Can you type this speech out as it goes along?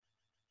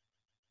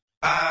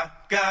I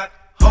got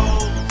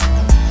hoes.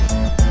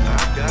 I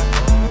got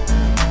hoes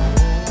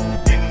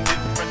in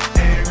different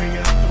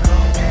areas.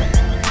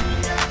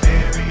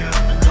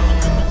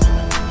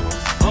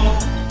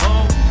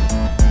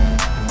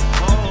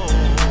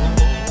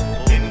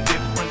 In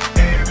different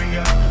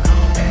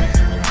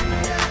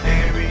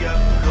areas.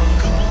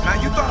 Now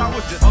you thought I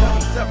was just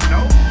 770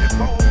 and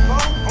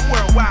 404. I'm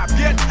worldwide,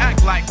 yet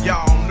act like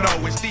y'all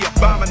know it's the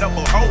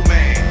abominable hoe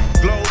man.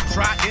 Globe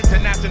Trot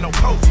International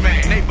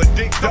Postman, neighbor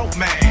Dick Dope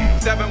Man.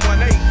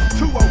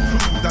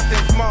 718-202s. I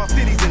send small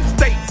cities and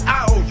states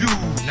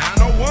IOUs.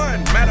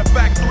 901, matter of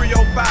fact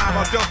 305.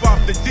 I'll jump off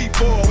the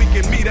D4, we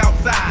can meet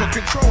outside. So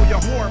control your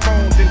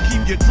hormones and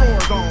keep your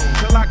drawers on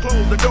till I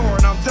close the door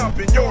and I'm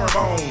jumping your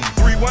bones.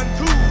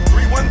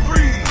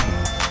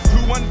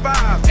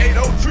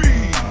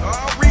 312-313-215-803.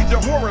 I'll read your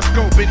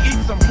horoscope and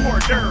eat some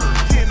hors d'oeuvres.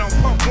 10 on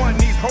pump 1,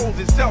 these hoes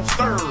is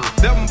self-serve.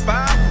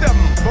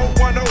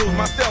 757-410's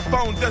my cell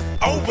phone just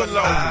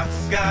overload. I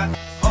got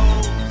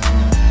hoes.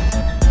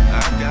 I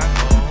got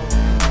hoes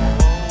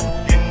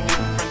in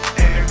different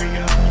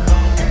areas.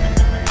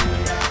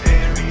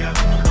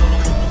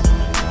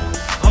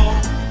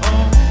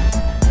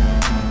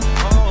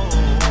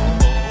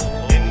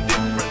 In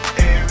different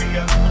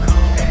areas.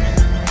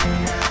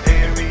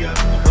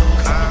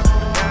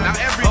 Now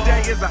every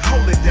day is a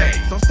holiday,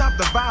 so stop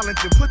the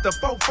violence and put the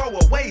fofo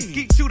away.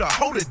 Skeet you the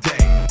hoe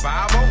today.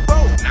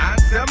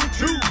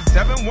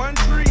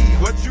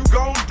 504-972-713. What you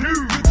gon' do?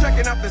 You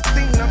checking out the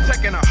scene, I'm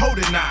checking a hoe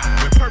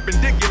tonight. With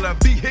perpendicular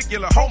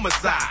vehicular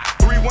homicide.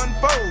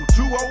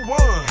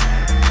 314-201.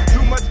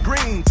 Too much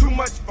green, too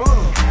much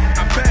fun.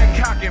 I'm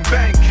Bangkok in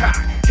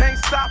Bangkok. Can't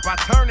stop, I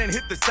turn and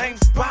hit the same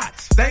spot.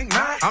 Think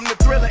not? I'm the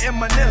thriller in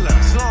Manila,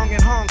 slong in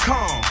Hong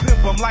Kong.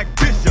 Pimp 'em like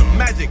Bishop,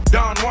 Magic,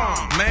 Don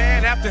Juan.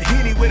 Man, after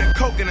Henny with a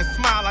Coke and a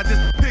smile, I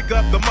just pick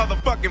up the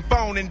motherfucking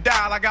phone and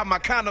dial. I got my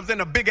condoms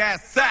in a big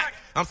ass sack.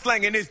 I'm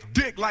slanging this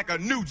dick like a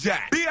new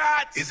jack.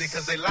 Biatch! Is it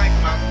cause they like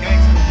my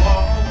gangsta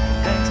wall?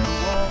 Gangsta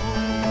wall.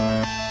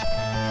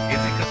 Is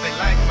it cause they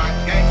like my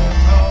gangsta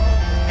talk?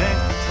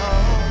 Gangsta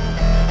talk.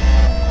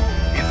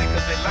 Is it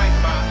cause they like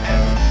my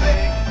handsome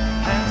face?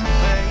 Handsome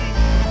face.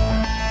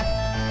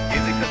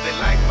 Is it cause they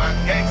like my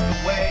gangsta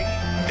way?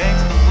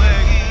 Gangsta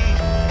way.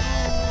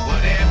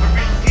 Whatever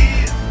it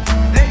is,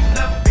 they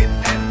love it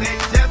and they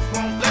just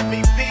won't let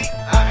me be.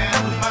 I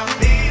handle my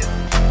biz.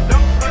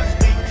 Don't rush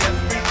me, just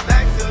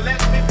relax and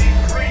let me be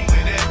free.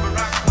 Whenever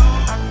I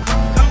call,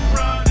 come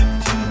running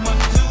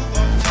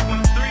 212 or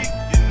 213.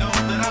 You know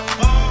that I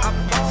fall.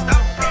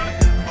 Stop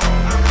running or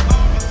I'm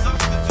on a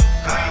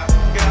substitute. I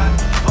got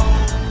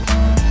hoes.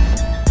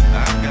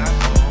 I got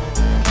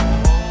hoes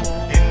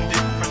in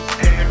different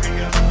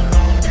areas.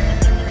 In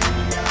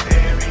different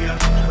areas.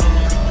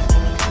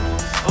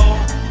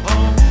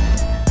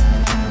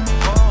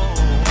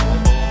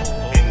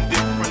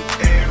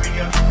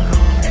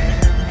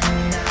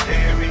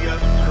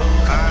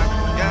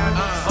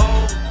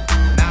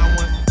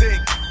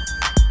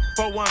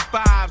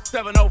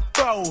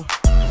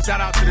 916-415-704.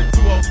 Shout out to the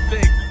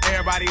 206,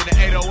 everybody in the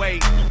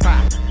 808.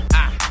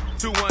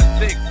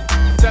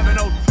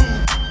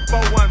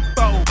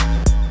 216-702-414,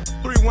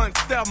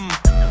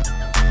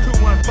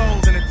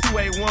 317-214s and the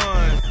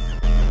 281s.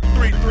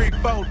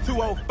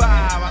 334-205. I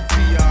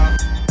see y'all.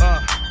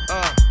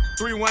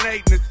 318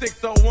 and the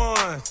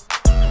 601s.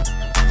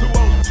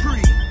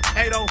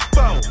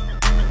 203-804.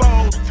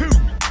 42.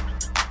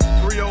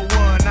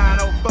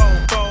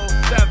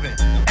 301-904-47.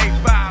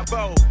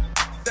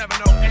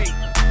 850-708.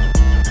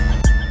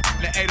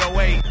 The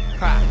 808.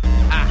 Ha.